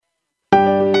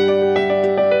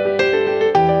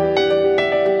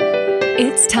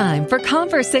time for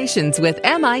Conversations with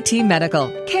MIT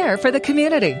Medical. Care for the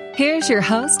community. Here's your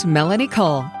host, Melanie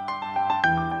Cole.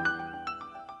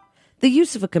 The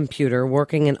use of a computer,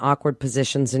 working in awkward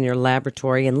positions in your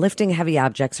laboratory, and lifting heavy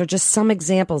objects are just some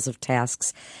examples of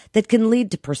tasks that can lead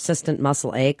to persistent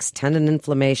muscle aches, tendon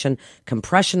inflammation,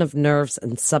 compression of nerves,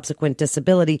 and subsequent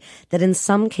disability that in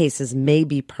some cases may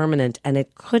be permanent, and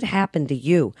it could happen to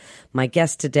you. My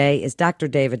guest today is Dr.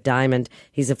 David Diamond.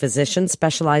 He's a physician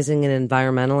specializing in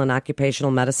environmental and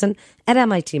occupational medicine at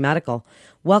MIT Medical.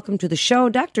 Welcome to the show,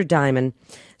 Dr. Diamond.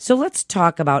 So let's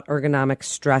talk about ergonomic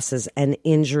stresses and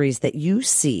injuries that you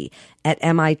see at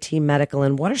MIT Medical,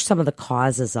 and what are some of the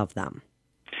causes of them?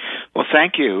 Well,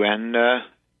 thank you, and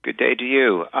good day to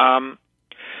you.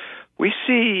 We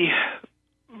see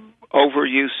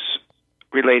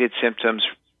overuse-related symptoms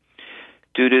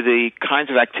due to the kinds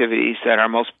of activities that are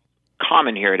most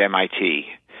common here at MIT.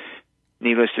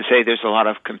 Needless to say, there's a lot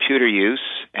of computer use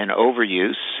and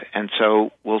overuse, and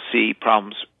so we'll see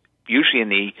problems usually in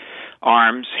the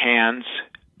arms, hands,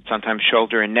 sometimes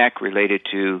shoulder and neck related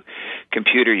to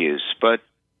computer use. But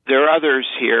there are others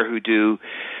here who do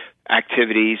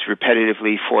activities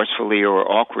repetitively, forcefully, or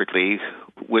awkwardly,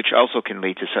 which also can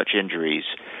lead to such injuries.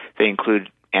 They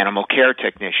include animal care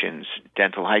technicians,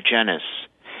 dental hygienists,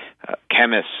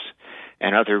 chemists,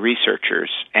 and other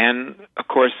researchers, and, of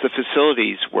course, the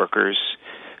facilities workers,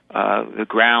 the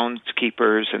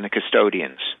groundskeepers, and the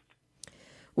custodians.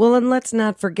 Well, and let's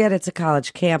not forget it's a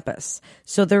college campus,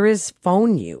 so there is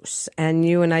phone use, and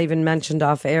you and I even mentioned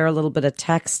off air a little bit of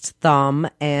text thumb,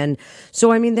 and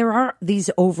so, I mean, there are these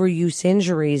overuse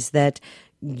injuries that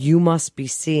you must be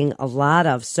seeing a lot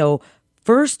of. So,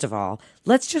 first of all,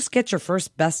 let's just get your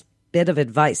first best bit of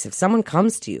advice. If someone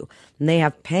comes to you and they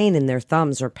have pain in their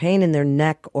thumbs or pain in their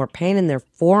neck or pain in their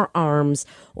forearms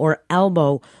or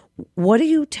elbow, what do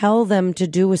you tell them to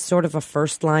do as sort of a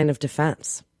first line of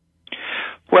defense?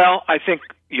 Well, I think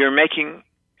you're making,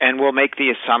 and we'll make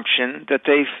the assumption that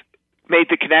they've made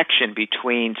the connection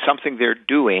between something they're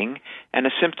doing and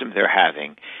a symptom they're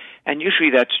having. And usually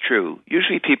that's true.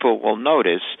 Usually people will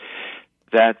notice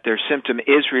that their symptom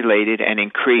is related and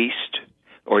increased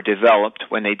or developed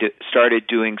when they started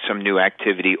doing some new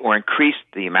activity or increased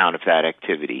the amount of that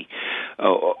activity.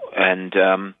 So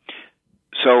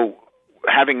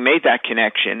having made that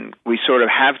connection, we sort of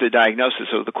have the diagnosis.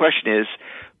 So the question is,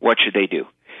 what should they do?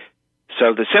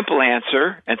 So the simple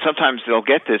answer, and sometimes they'll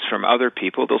get this from other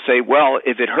people, they'll say, well,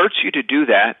 if it hurts you to do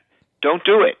that, don't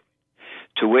do it.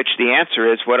 To which the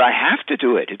answer is, well, I have to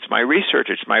do it. It's my research.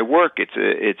 It's my work. It's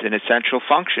an essential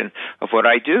function of what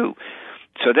I do.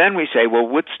 So then we say,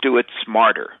 well, let's do it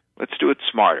smarter. Let's do it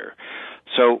smarter.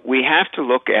 So we have to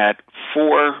look at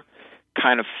four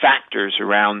kind of factors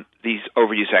around these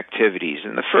overuse activities.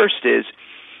 And the first is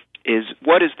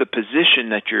what is the position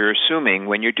that you're assuming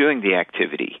when you're doing the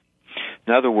activity?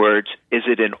 In other words, is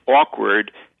it an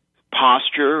awkward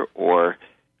posture or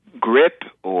grip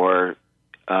or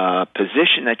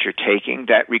position that you're taking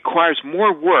that requires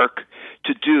more work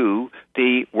to do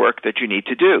the work that you need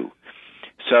to do?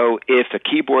 So if the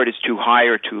keyboard is too high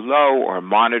or too low, or a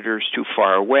monitor is too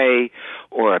far away,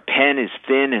 or a pen is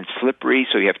thin and slippery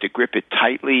so you have to grip it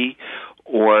tightly,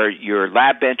 or your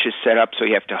lab bench is set up so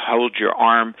you have to hold your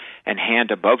arm and hand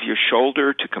above your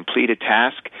shoulder to complete a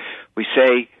task, we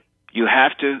say you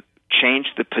have to change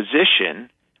the position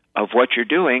of what you're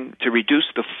doing to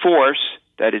reduce the force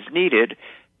that is needed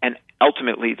and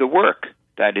ultimately the work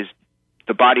that is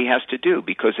the body has to do.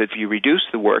 Because if you reduce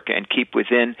the work and keep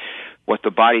within what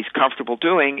the body's comfortable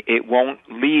doing, it won't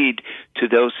lead to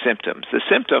those symptoms. The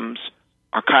symptoms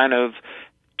are kind of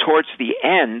towards the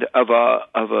end of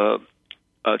a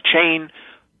chain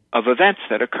of events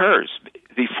that occurs.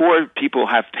 Before people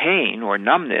have pain or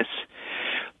numbness,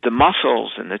 the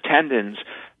muscles and the tendons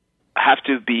have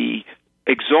to be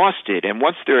exhausted, and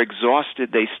once they're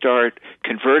exhausted, they start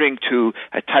converting to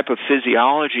a type of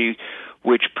physiology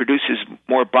which produces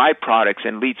more byproducts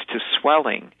and leads to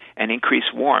swelling and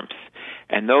increased warmth.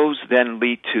 And those then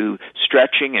lead to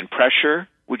stretching and pressure,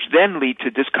 which then lead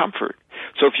to discomfort.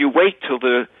 So if you wait till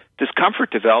the discomfort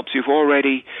develops, you've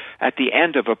already at the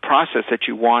end of a process that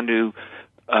you want to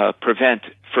prevent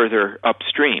further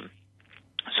upstream.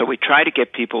 So we try to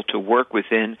get people to work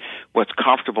within what's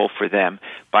comfortable for them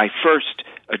by first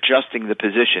adjusting the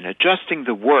position, adjusting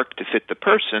the work to fit the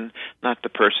person, not the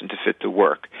person to fit the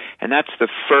work. And that's the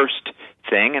first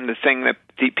thing, and the thing that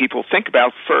people think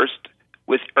about first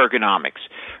with ergonomics.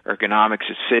 Ergonomics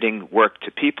is fitting work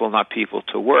to people, not people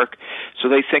to work. So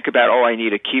they think about, I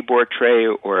need a keyboard tray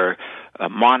or a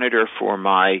monitor for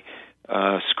my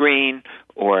screen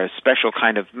or a special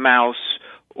kind of mouse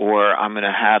or I'm going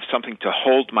to have something to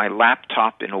hold my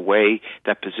laptop in a way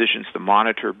that positions the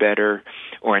monitor better,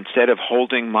 or instead of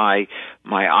holding my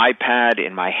iPad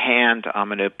in my hand, I'm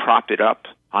going to prop it up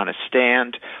on a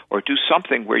stand, or do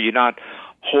something where you're not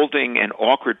holding an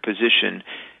awkward position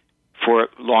for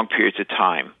long periods of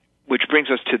time, which brings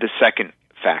us to the second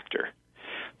factor.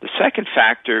 The second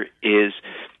factor is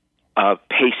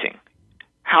pacing.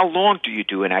 How long do you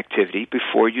do an activity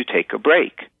before you take a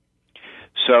break?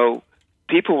 So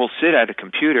people will sit at a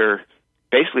computer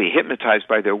basically hypnotized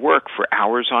by their work for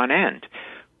hours on end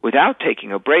without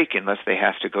taking a break unless they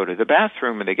have to go to the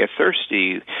bathroom and they get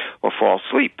thirsty or fall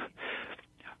asleep.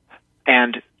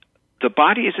 And the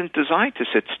body isn't designed to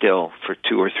sit still for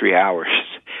 2 or 3 hours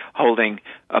holding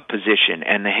a position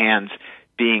and the hands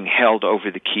being held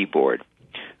over the keyboard.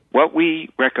 What we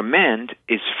recommend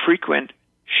is frequent,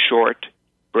 short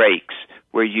breaks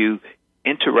where you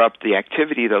interrupt the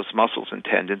activity of those muscles and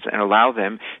tendons and allow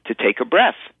them to take a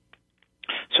breath.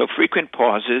 So frequent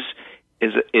pauses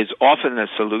is often a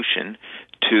solution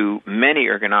to many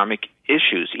ergonomic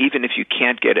issues. Even if you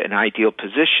can't get an ideal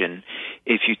position,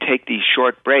 if you take these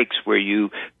short breaks where you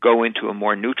go into a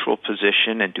more neutral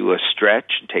position and do a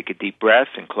stretch and take a deep breath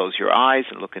and close your eyes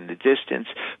and look in the distance,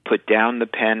 put down the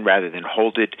pen rather than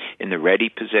hold it in the ready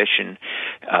position,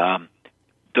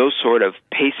 those sort of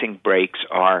pacing breaks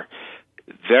are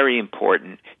very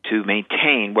important to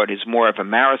maintain what is more of a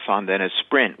marathon than a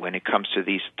sprint when it comes to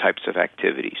these types of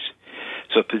activities.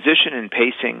 So position and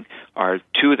pacing are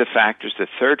two of the factors. The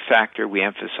third factor we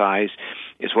emphasize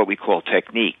is what we call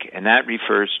technique, and that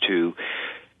refers to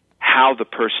how the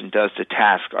person does the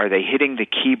task. Are they hitting the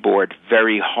keyboard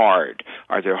very hard?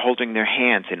 Are they holding their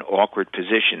hands in awkward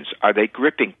positions? Are they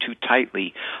gripping too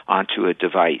tightly onto a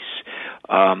device?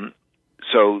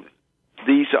 So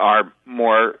these are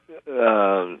more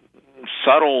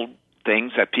subtle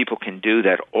things that people can do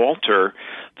that alter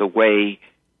the way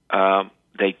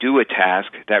they do a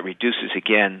task that reduces,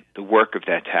 again, the work of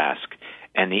that task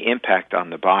and the impact on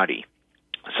the body.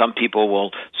 Some people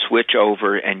will switch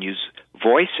over and use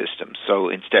voice systems. So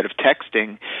instead of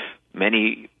texting,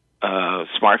 many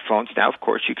smartphones now, of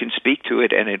course, you can speak to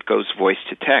it and it goes voice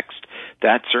to text.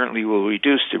 That certainly will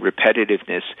reduce the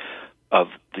repetitiveness of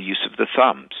the use of the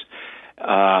thumbs.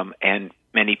 And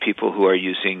many people who are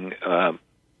using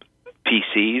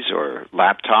PCs or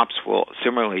laptops will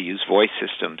similarly use voice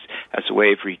systems as a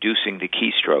way of reducing the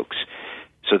keystrokes.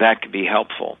 So that can be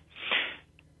helpful.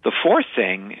 The fourth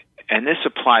thing, and this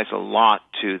applies a lot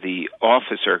to the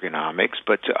office ergonomics,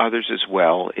 but to others as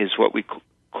well, is what we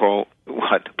call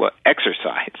what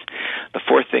exercise. The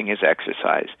fourth thing is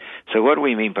exercise. So what do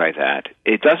we mean by that?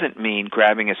 It doesn't mean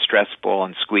grabbing a stress ball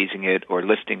and squeezing it, or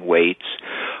lifting weights,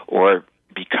 or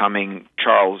becoming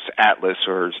Charles Atlas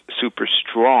or super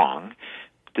strong.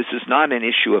 This is not an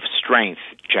issue of strength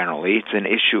generally. It's an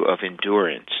issue of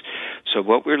endurance. So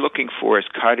what we're looking for is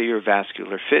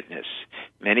cardiovascular fitness.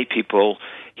 Many people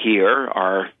here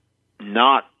are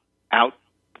not out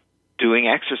doing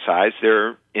exercise.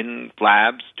 They're in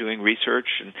labs doing research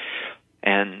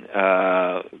and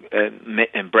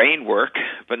brain work,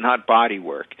 but not body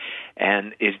work.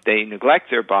 And if they neglect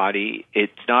their body,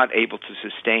 it's not able to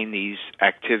sustain these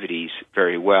activities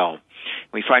very well.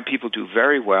 We find people do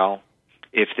very well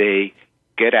if they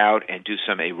get out and do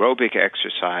some aerobic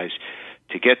exercise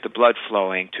to get the blood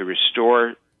flowing, to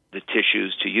restore the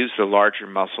tissues, to use the larger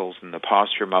muscles and the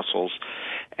posture muscles,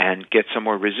 and get some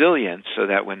more resilience so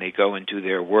that when they go and do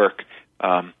their work,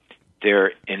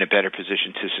 they're in a better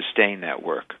position to sustain that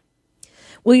work.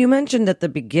 Well, you mentioned at the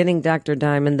beginning, Dr.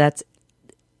 Diamond, that's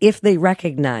if they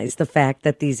recognize the fact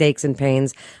that these aches and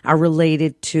pains are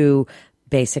related to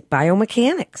basic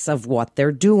biomechanics of what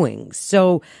they're doing.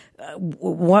 So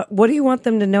what do you want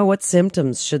them to know? What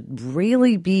symptoms should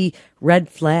really be red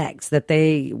flags that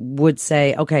they would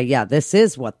say, okay, yeah, this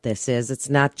is what this is. It's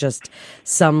not just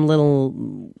some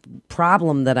little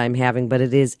problem that I'm having, but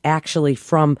it is actually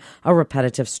from a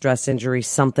repetitive stress injury,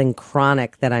 something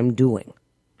chronic that I'm doing.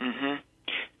 Mm-hmm.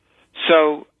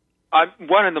 So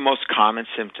one of the most common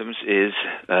symptoms is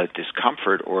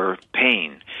discomfort or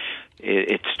pain.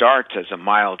 It starts as a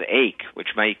mild ache, which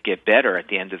might get better at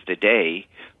the end of the day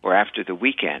or after the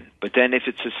weekend. But then if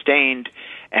it's sustained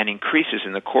and increases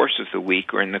in the course of the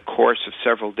week or in the course of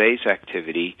several days'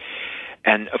 activity,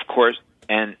 and of course,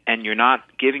 and you're not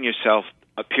giving yourself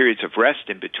periods of rest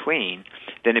in between,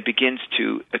 then it begins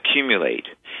to accumulate.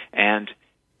 And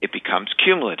it becomes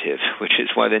cumulative, which is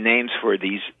one of the names for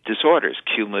these disorders,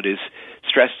 cumulative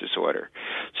stress disorder.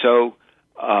 So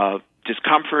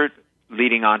discomfort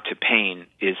leading on to pain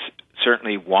is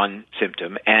certainly one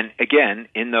symptom. And again,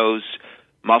 in those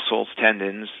muscles,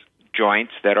 tendons,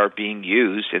 joints that are being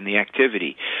used in the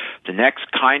activity. The next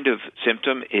kind of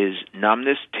symptom is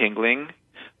numbness, tingling,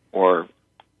 or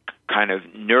kind of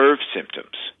nerve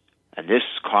symptoms. And this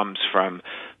comes from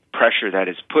pressure that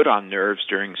is put on nerves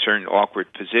during certain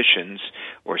awkward positions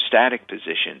or static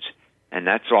positions. And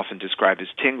that's often described as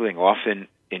tingling. Often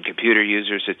in computer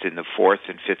users, it's in the fourth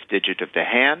and fifth digit of the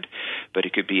hand, but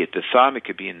it could be at the thumb, it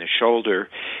could be in the shoulder,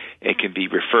 it can be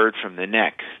referred from the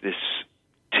neck. This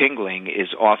tingling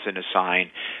is often a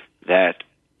sign that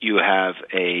you have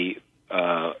a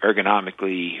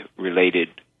ergonomically related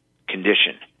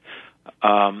condition.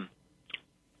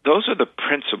 Those are the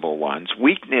principal ones.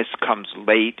 Weakness comes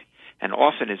late and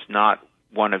often is not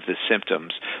one of the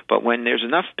symptoms. But when there's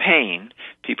enough pain,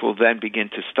 people then begin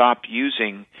to stop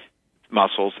using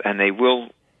muscles, and they will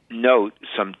note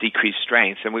some decreased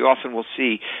strength. And we often will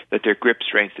see that their grip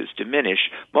strength is diminished,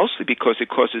 mostly because it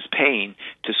causes pain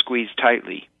to squeeze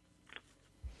tightly.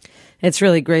 It's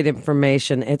really great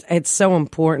information. It's so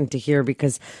important to hear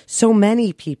because so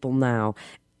many people now,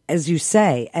 as you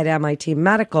say, at MIT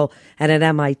Medical and at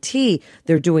MIT,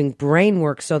 they're doing brain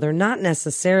work, so they're not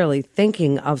necessarily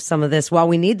thinking of some of this. While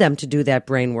we need them to do that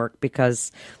brain work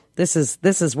because this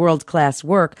is world-class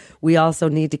work, we also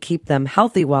need to keep them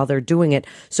healthy while they're doing it.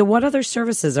 So what other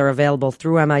services are available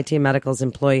through MIT Medical's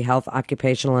Employee Health,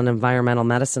 Occupational, and Environmental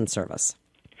Medicine Service?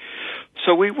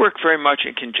 So we work very much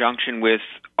in conjunction with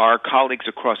our colleagues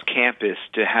across campus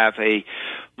to have a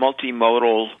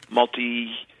multimodal,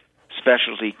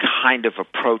 multi-specialty kind of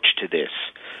approach to this.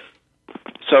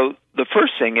 So the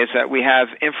first thing is that we have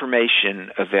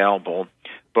information available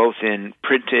both in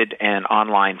printed and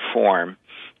online form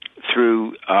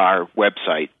through our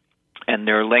website. And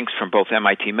there are links from both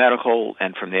MIT Medical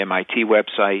and from the MIT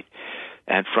website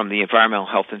and from the Environmental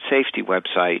Health and Safety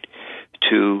website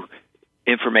to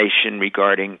information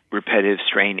regarding repetitive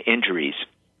strain injuries.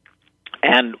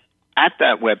 And at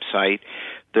that website,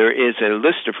 there is a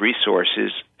list of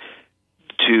resources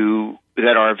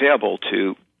that are available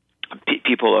to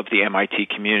people of the MIT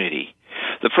community.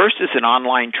 The first is an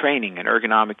online training, an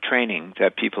ergonomic training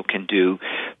that people can do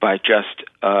by just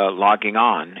logging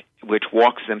on, which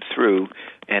walks them through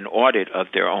an audit of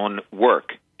their own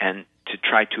work and to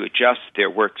try to adjust their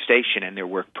workstation and their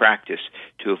work practice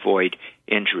to avoid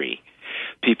injury.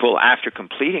 People, after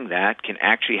completing that, can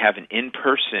actually have an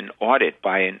in-person audit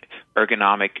by an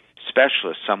ergonomic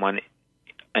specialist, someone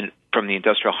from the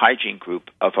industrial hygiene group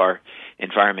of our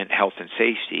environment, health, and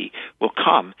safety will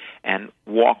come and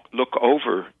look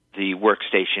over the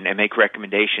workstation and make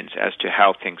recommendations as to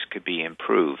how things could be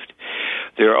improved.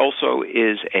 There also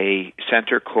is a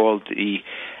center called the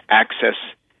Access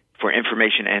for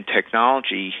Information and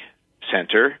Technology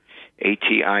Center,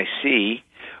 ATIC,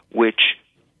 which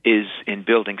is in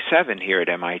Building 7 here at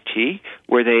MIT,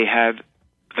 where they have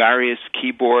various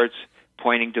keyboards,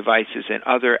 pointing devices, and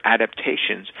other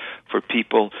adaptations for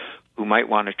people who might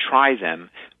want to try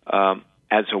them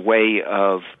as a way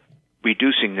of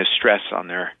reducing the stress on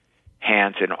their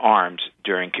hands and arms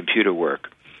during computer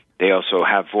work. They also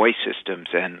have voice systems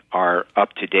and are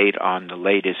up to date on the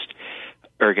latest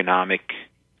ergonomic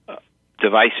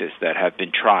devices that have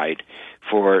been tried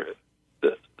for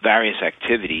various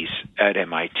activities at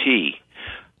MIT.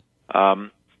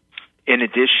 In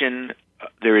addition,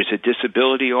 there is a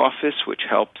disability office which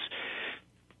helps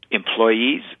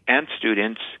employees and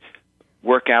students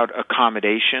work out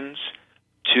accommodations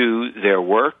to their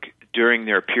work during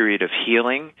their period of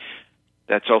healing.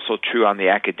 That's also true on the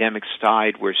academic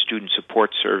side, where Student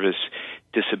Support Service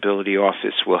Disability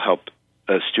Office will help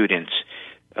students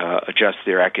adjust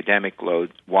their academic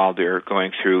load while they're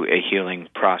going through a healing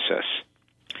process.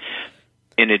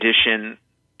 In addition,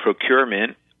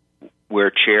 procurement, where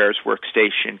chairs,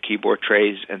 workstation, keyboard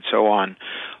trays, and so on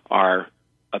are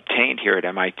obtained here at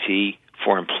MIT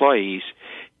for employees,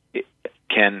 it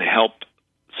can help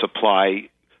supply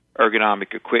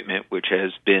ergonomic equipment which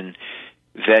has been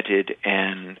vetted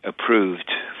and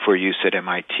approved for use at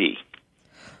MIT.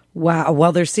 Wow.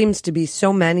 Well, there seems to be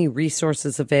so many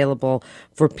resources available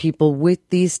for people with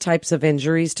these types of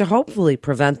injuries to hopefully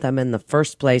prevent them in the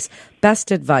first place.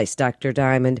 Best advice, Dr.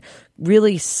 Diamond.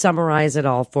 Really summarize it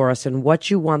all for us and what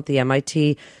you want the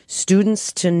MIT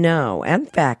students to know and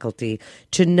faculty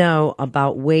to know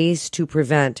about ways to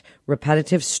prevent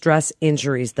repetitive stress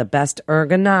injuries, the best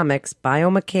ergonomics,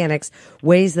 biomechanics,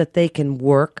 ways that they can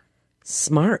work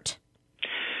smart.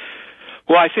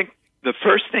 Well, I think the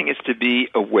first thing is to be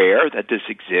aware that this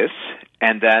exists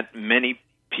and that many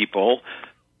people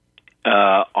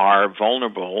are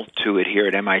vulnerable to it here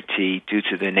at MIT due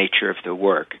to the nature of the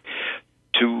work.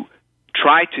 To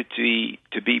try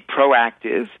to be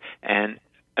proactive and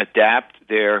adapt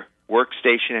their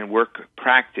workstation and work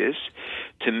practice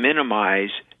to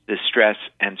minimize the stress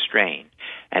and strain,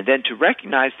 and then to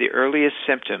recognize the earliest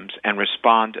symptoms and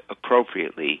respond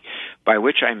appropriately, by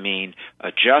which I mean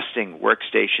adjusting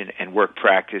workstation and work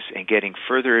practice and getting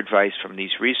further advice from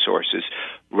these resources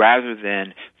rather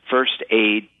than first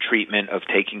aid treatment of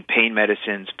taking pain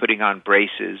medicines, putting on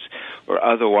braces, or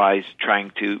otherwise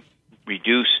trying to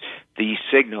reduce the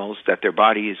signals that their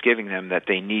body is giving them that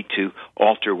they need to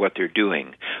alter what they're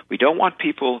doing. We don't want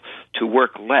people to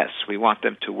work less. We want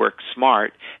them to work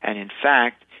smart. And in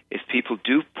fact, if people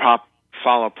do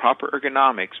follow proper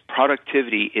ergonomics,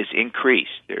 productivity is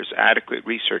increased. There's adequate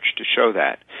research to show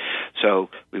that. So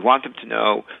we want them to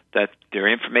know that their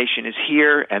information is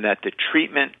here and that the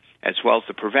treatment as well as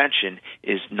the prevention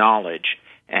is knowledge,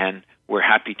 and we're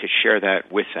happy to share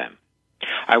that with them.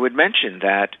 I would mention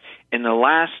that in the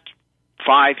last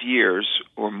 5 years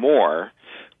or more,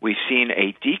 we've seen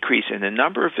a decrease in the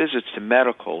number of visits to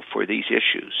medical for these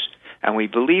issues. And we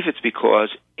believe it's because,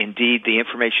 indeed, the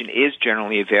information is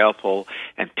generally available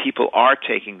and people are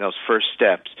taking those first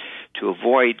steps to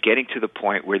avoid getting to the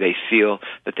point where they feel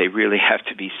that they really have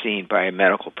to be seen by a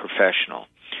medical professional.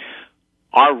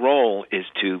 Our role is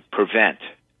to prevent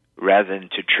rather than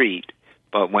to treat,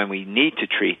 but when we need to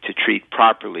treat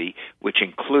properly, which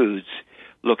includes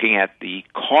looking at the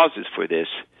causes for this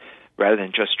rather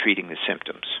than just treating the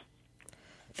symptoms.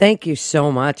 Thank you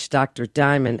so much, Dr.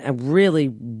 Diamond.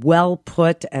 Really well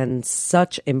put and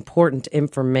such important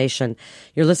information.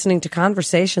 You're listening to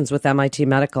Conversations with MIT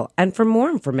Medical. And for more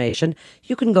information,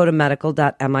 you can go to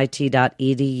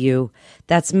medical.mit.edu.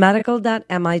 That's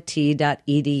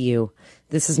medical.mit.edu.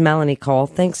 This is Melanie Cole.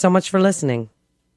 Thanks so much for listening.